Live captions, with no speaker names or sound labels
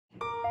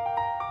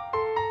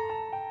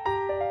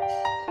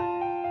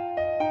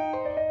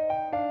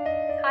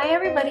Hi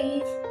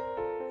everybody!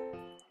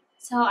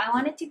 So I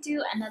wanted to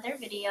do another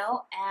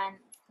video, and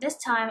this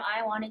time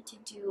I wanted to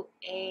do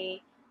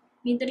a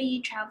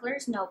Midori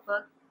Traveler's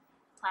Notebook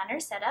planner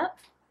setup.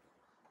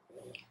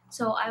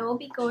 So I will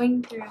be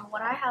going through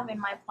what I have in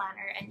my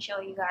planner and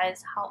show you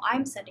guys how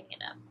I'm setting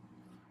it up.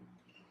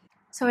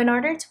 So in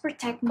order to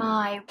protect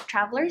my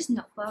Traveler's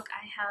Notebook,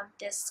 I have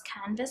this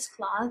canvas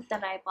cloth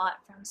that I bought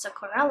from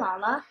Sakura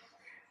Lala.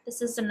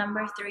 This is the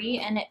number 3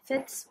 and it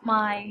fits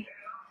my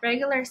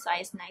regular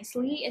size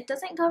nicely. It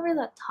doesn't cover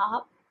the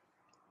top,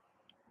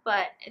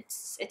 but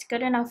it's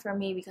good enough for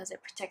me because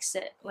it protects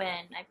it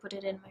when I put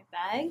it in my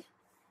bag.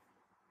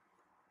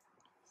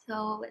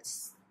 So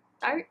let's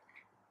start.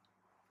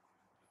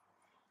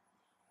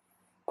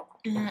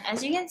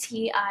 As you can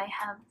see, I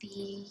have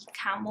the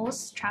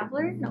Camel's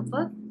Traveler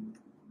Notebook,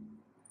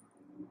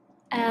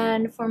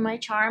 and for my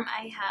charm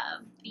I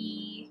have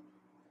the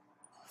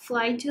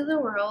Fly to the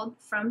World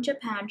from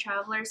Japan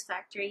Traveler's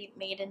Factory,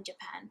 made in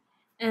Japan.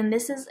 And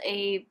this is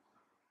a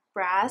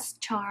brass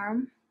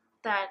charm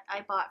that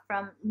I bought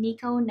from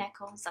Nico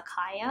Neko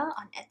Zakaya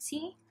on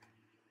Etsy.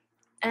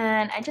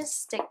 And I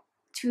just stick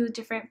 2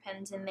 different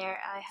pins in there.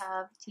 I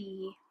have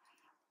the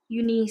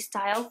Uni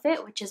Style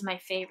Fit, which is my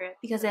favorite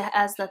because it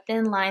has the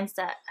thin lines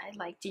that I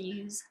like to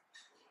use.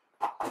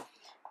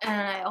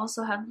 And I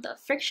also have the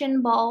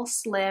Friction Ball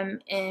Slim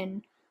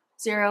in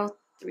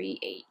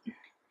 038. If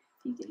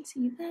you can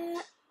see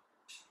that.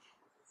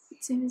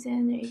 It zooms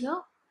in, there you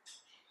go.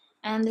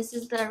 And this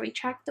is the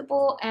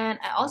retractable, and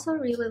I also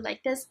really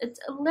like this.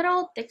 It's a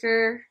little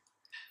thicker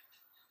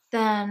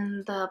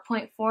than the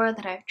 0.4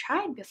 that I've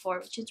tried before,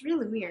 which is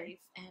really weird.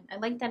 And I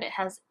like that it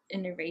has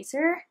an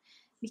eraser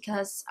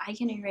because I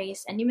can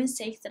erase any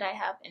mistakes that I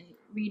have and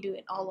redo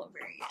it all over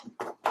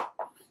again.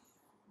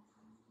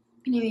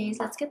 Anyways,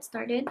 let's get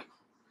started.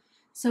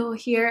 So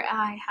here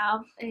I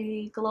have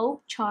a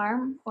glow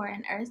charm or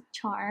an earth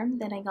charm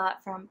that I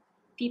got from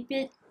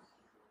Pipit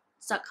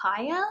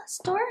Zakaya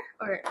store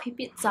or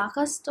Pipit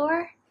Zaka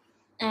store,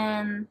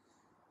 and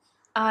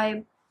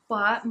I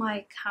bought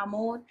my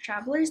Camel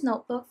Traveler's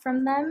Notebook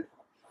from them,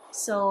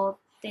 so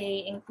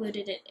they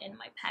included it in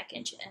my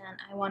package and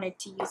I wanted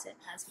to use it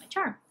as my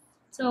charm.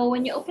 So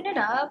when you open it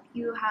up,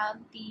 you have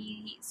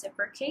the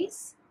zipper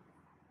case,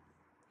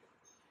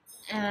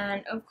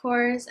 and of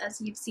course,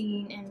 as you've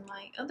seen in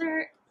my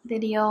other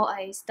video,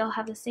 I still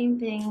have the same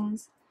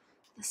things,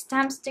 the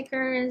stamp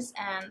stickers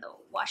and the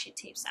washi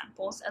tape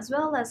samples, as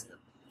well as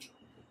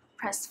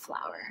pressed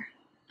flower.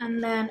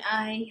 And then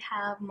I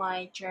have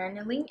my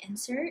journaling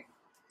insert,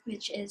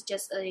 which is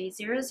just a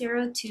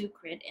 002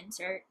 grid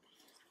insert.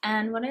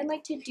 And what I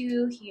like to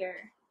do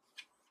here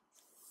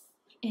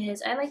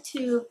is I like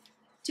to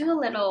do a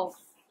little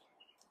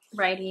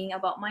writing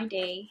about my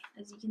day,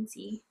 as you can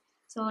see.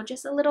 So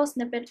just a little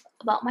snippet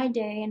about my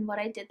day and what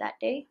I did that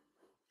day.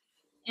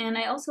 And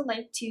I also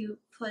like to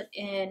put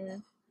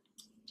in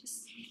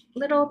just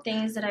little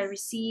things that I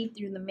received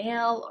through the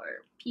mail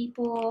or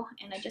people,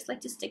 and I just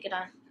like to stick it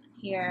on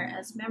here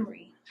as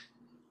memory.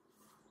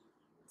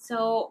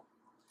 So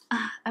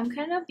I'm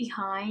kind of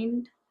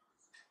behind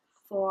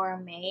for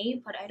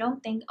May, but I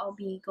don't think I'll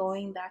be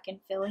going back and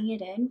filling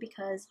it in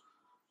because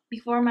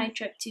before my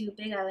trip to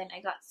Big Island,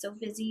 I got so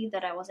busy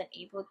that I wasn't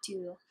able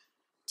to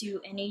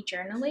do any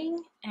journaling,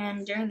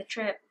 and during the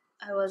trip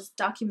I was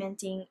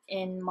documenting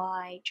in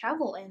my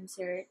travel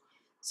insert,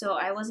 so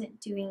I wasn't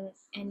doing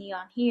any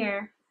on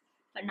here.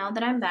 But now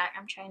that I'm back,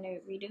 I'm trying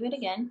to redo it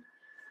again.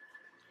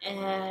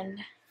 And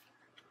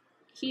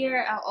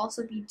here I'll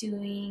also be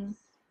doing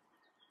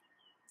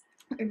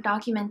or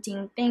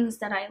documenting things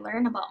that I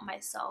learn about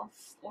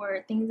myself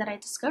or things that I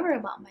discover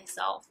about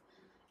myself.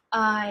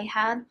 I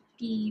had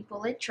the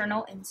bullet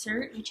journal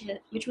insert,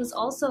 which was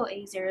also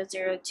a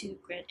 002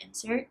 grid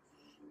insert,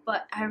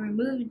 but I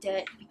removed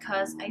it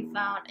because I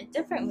found a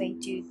different way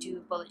to do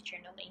bullet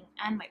journaling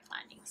and my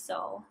planning.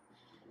 So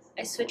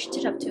I switched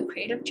it up to a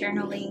creative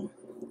journaling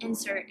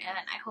insert, and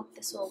I hope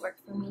this will work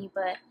for me,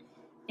 but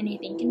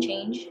anything can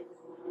change.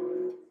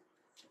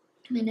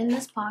 And then in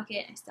this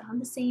pocket, I still have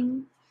the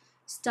same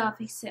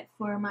stuff except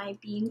for my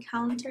bean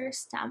counter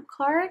stamp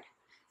card.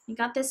 I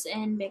got this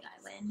in Big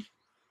Island.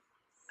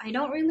 I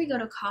don't really go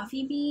to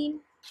Coffee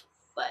Bean,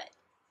 but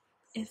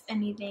if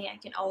anything, I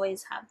can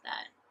always have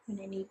that when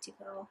I need to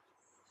go.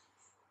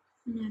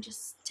 You know,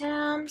 just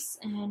stamps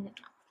and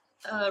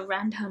a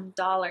random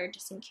dollar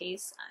just in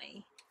case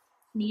I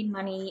need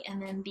money.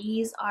 And then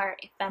these are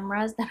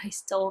ephemeras that I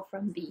stole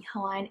from the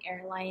Hawaiian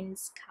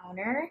Airlines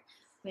counter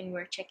when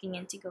we're checking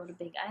in to go to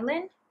Big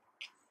Island.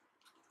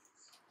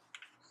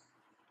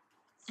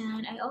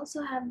 And I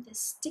also have this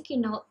sticky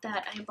note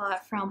that I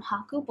bought from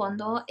Haku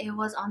Bondo. It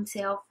was on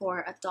sale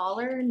for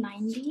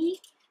 $1.90,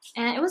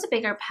 and it was a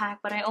bigger pack,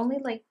 but I only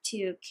like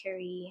to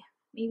carry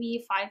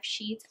maybe 5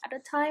 sheets at a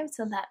time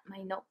so that my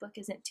notebook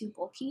isn't too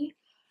bulky.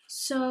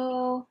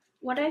 So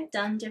what I've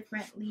done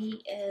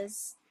differently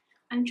is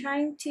I'm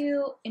trying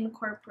to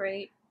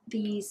incorporate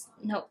these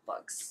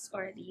notebooks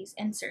or these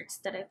inserts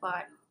that I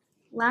bought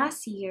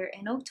last year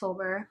in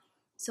October.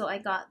 So I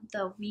got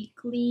the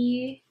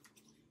weekly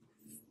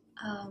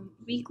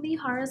weekly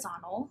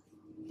horizontal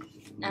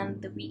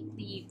and the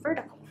weekly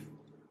vertical.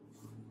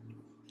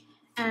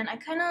 And I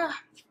kind of,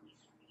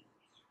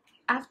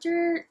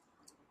 after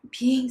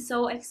being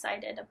so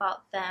excited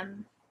about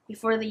them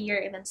before the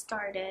year even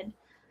started,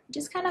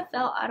 just kind of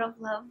fell out of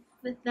love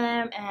with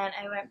them, and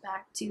I went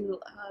back to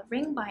a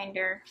ring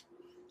binder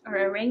or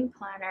a ring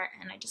planner,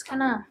 and I just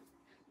kind of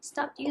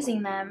stopped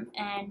using them.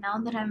 And now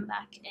that I'm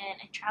back in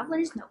a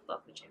traveler's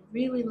notebook, which I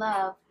really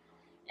love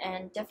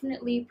and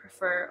definitely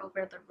prefer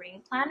over the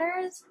ring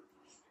planners,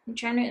 I'm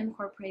trying to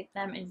incorporate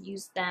them and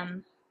use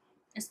them,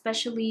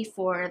 especially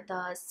for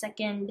the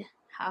second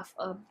half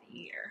of the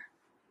year.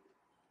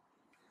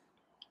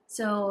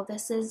 So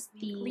this is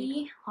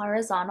the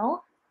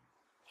horizontal.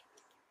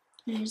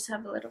 You just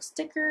have a little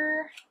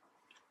sticker.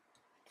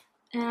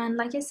 And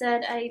like I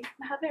said, I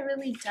haven't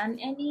really done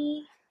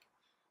any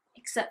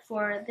except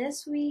for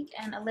this week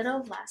and a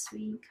little of last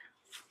week.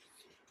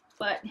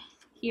 But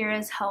here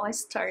is how I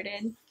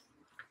started.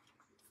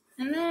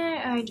 And then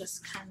I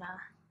just kind of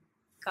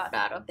got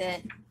out of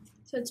it.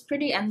 So it's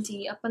pretty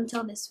empty up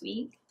until this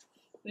week,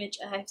 which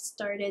I've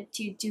started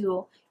to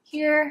do.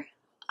 Here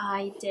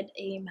I did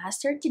a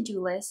master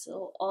to-do list,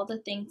 so all the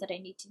things that I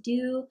need to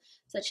do,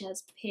 such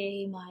as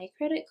pay my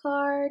credit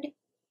card,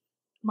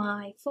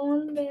 my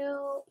phone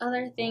bill,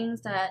 other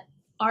things that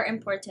are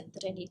important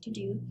that I need to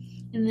do.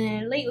 And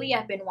then lately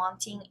I've been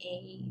wanting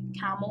a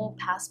camel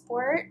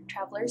passport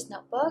traveler's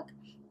notebook,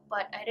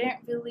 but I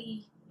didn't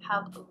really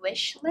have a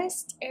wish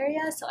list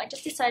area, so I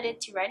just decided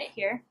to write it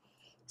here.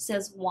 It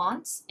says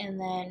wants and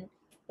then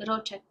little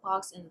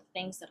checkbox and the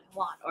things that I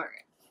want, or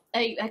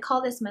I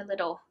call this my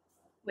little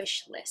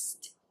wish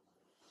list.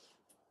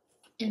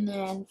 And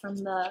then from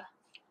the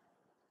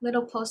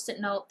little post-it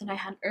note that I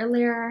had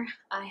earlier,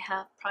 I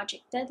have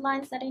project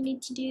deadlines that I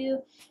need to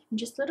do and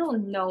just little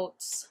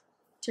notes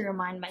to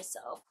remind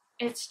myself.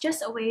 It's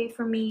just a way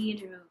for me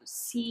to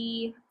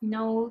see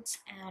notes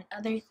and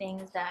other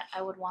things that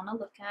I would want to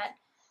look at,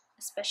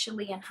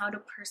 especially on how to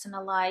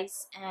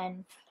personalize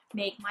and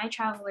make my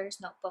traveler's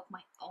notebook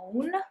my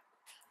own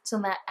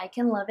so that I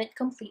can love it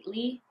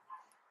completely.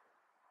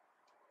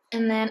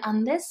 And then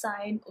on this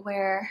side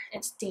where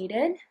it's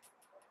dated,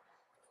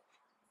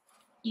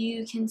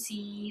 you can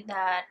see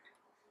that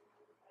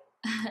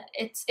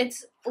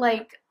it's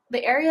like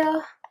the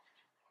area,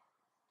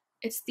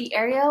 it's the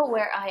area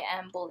where I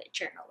am bullet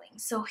journaling.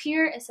 So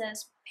here it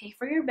says pay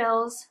for your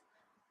bills,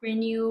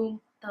 renew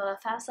the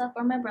FAFSA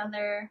for my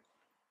brother,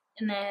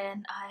 and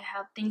then I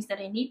have things that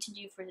I need to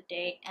do for the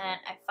day.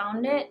 And I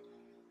found it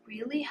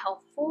really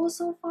helpful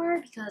so far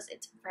because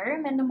it's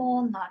very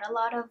minimal, not a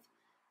lot of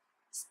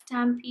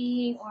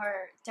stamping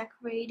or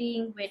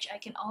decorating, which I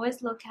can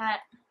always look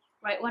at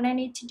right when I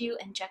need to do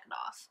and check it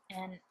off,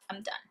 and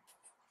I'm done.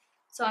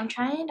 So I'm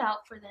trying it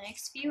out for the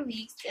next few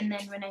weeks, and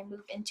then when I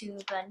move into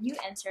the new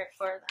insert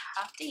for the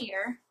half the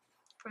year,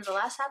 for the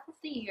last half of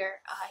the year,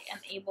 I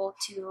am able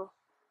to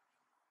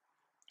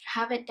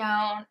have it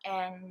down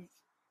and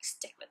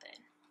stick with it.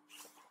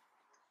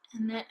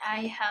 And then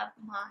I have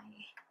my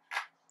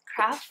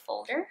craft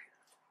folder.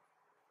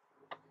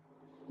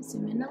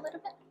 Zoom in a little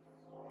bit.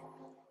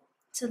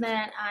 So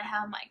then I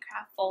have my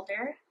craft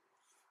folder.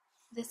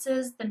 This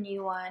is the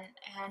new one,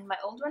 and my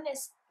old one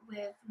is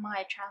with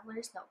my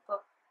traveler's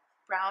notebook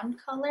brown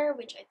color,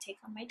 which I take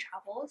on my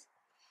travels,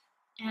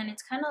 and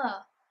it's kind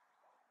of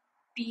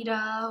beat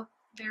up,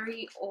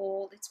 very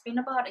old. It's been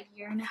about a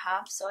year and a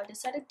half, so I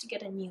decided to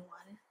get a new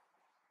one.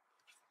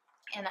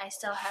 And I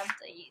still have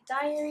the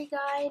diary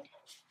guide,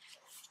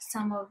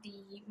 some of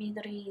the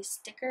Midori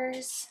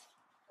stickers,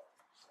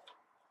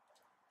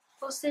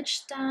 postage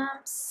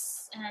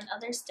stamps, and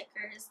other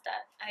stickers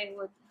that I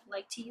would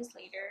like to use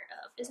later,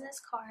 business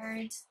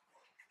cards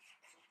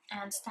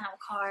and stamp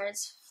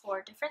cards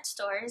for different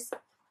stores.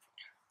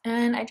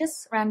 And I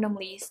just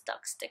randomly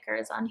stuck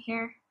stickers on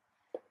here.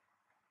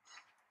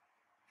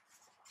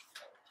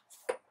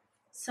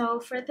 So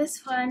for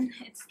this one,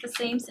 it's the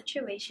same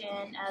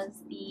situation as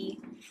the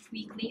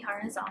weekly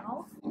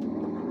horizontal.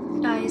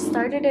 I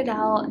started it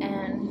out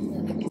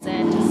and like I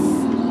said,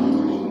 just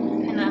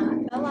kind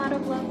of fell out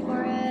of love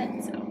for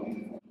it,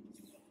 so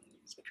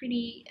it's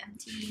pretty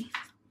empty.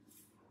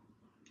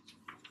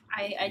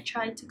 I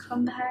tried to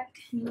come back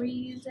and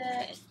reuse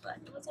it, but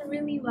it wasn't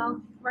really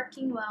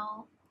working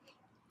well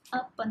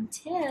up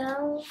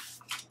until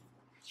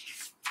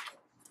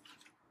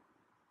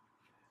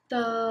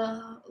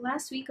the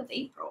last week of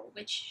April,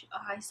 which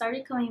I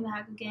started coming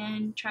back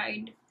again,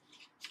 tried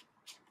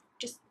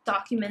just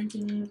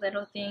documenting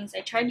little things.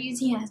 I tried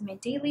using it as my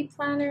daily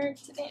planner.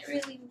 It didn't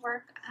really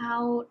work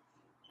out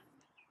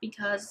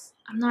because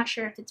I'm not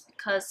sure if it's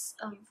because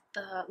of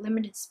the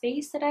limited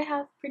space that I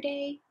have per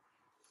day.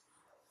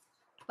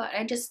 But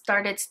I just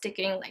started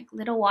sticking like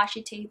little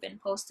washi tape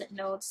and post-it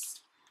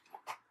notes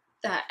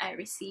that I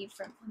received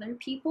from other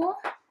people,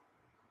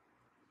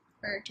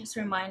 or just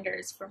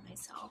reminders for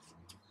myself.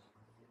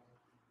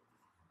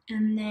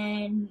 And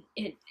then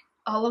it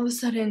all of a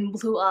sudden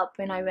blew up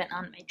when I went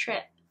on my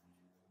trip.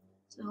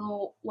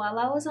 So while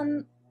I was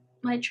on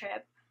my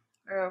trip,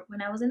 or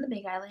when I was in the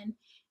Big Island,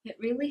 it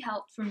really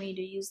helped for me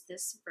to use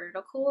this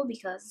vertical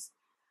because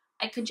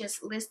I could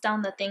just list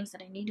down the things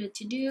that I needed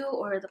to do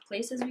or the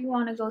places we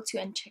want to go to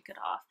and check it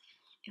off.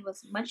 It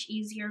was much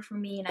easier for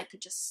me and I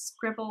could just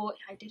scribble.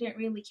 I didn't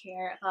really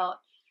care about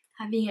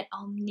having it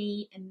all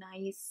neat and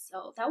nice,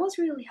 so that was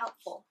really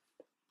helpful.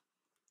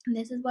 And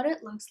this is what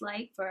it looks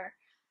like for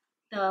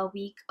the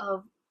week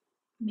of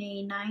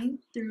May 9th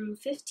through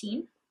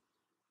 15th.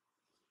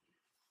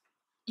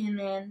 And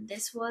then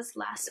this was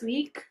last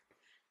week,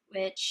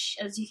 which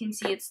as you can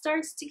see, it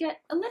starts to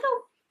get a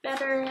little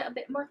better, a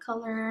bit more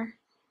color,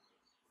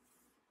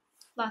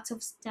 lots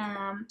of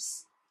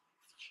stamps,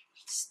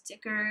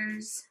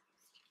 stickers,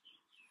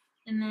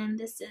 and then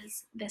this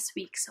is this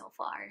week so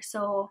far.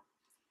 So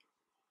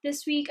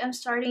this week I'm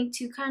starting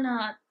to kind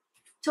of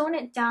tone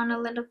it down a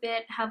little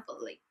bit, have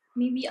like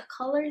maybe a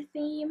color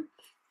theme.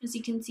 As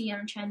you can see,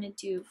 I'm trying to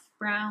do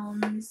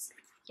browns,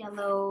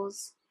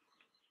 yellows.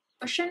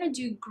 I was trying to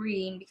do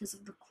green because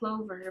of the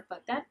clover,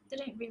 but that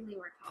didn't really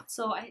work out.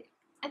 So I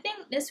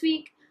think this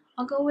week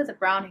I'll go with a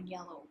brown and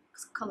yellow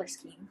color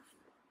scheme.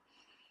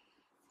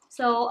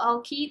 So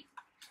I'll keep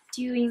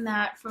doing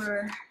that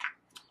for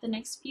the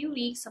next few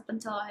weeks up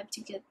until I have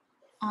to get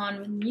on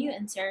with new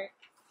insert.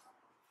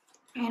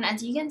 And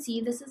as you can see,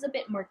 this is a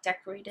bit more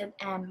decorated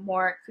and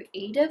more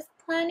creative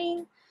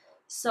planning.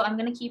 So I'm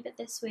gonna keep it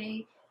this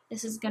way.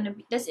 This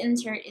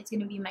insert is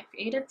gonna be my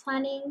creative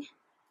planning.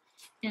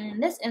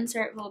 And this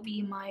insert will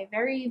be my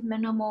very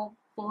minimal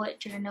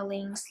bullet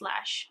journaling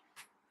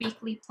 /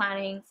 weekly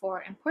planning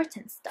for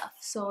important stuff.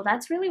 So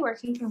that's really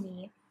working for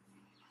me.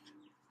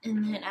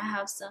 And then I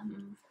have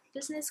some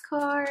business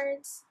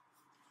cards,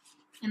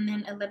 and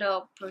then a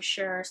little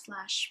brochure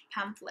 /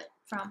 pamphlet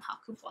from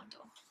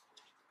Hakubondo.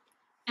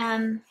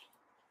 And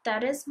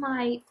that is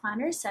my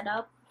planner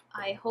setup.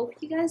 I hope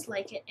you guys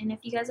like it, and if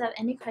you guys have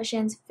any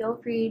questions, feel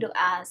free to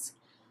ask.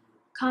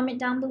 Comment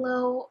down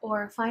below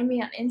or find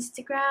me on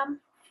Instagram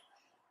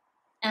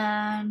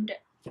and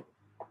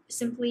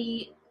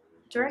simply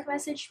direct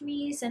message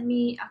me, send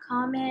me a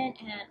comment,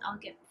 and I'll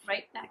get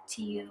right back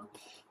to you.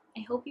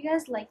 I hope you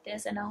guys like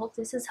this, and I hope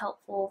this is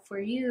helpful for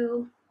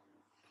you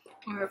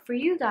or for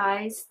you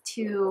guys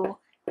to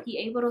be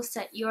able to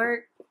set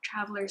your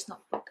traveler's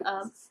notebook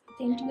up.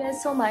 Thank you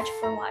guys so much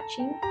for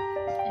watching,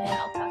 and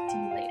I'll talk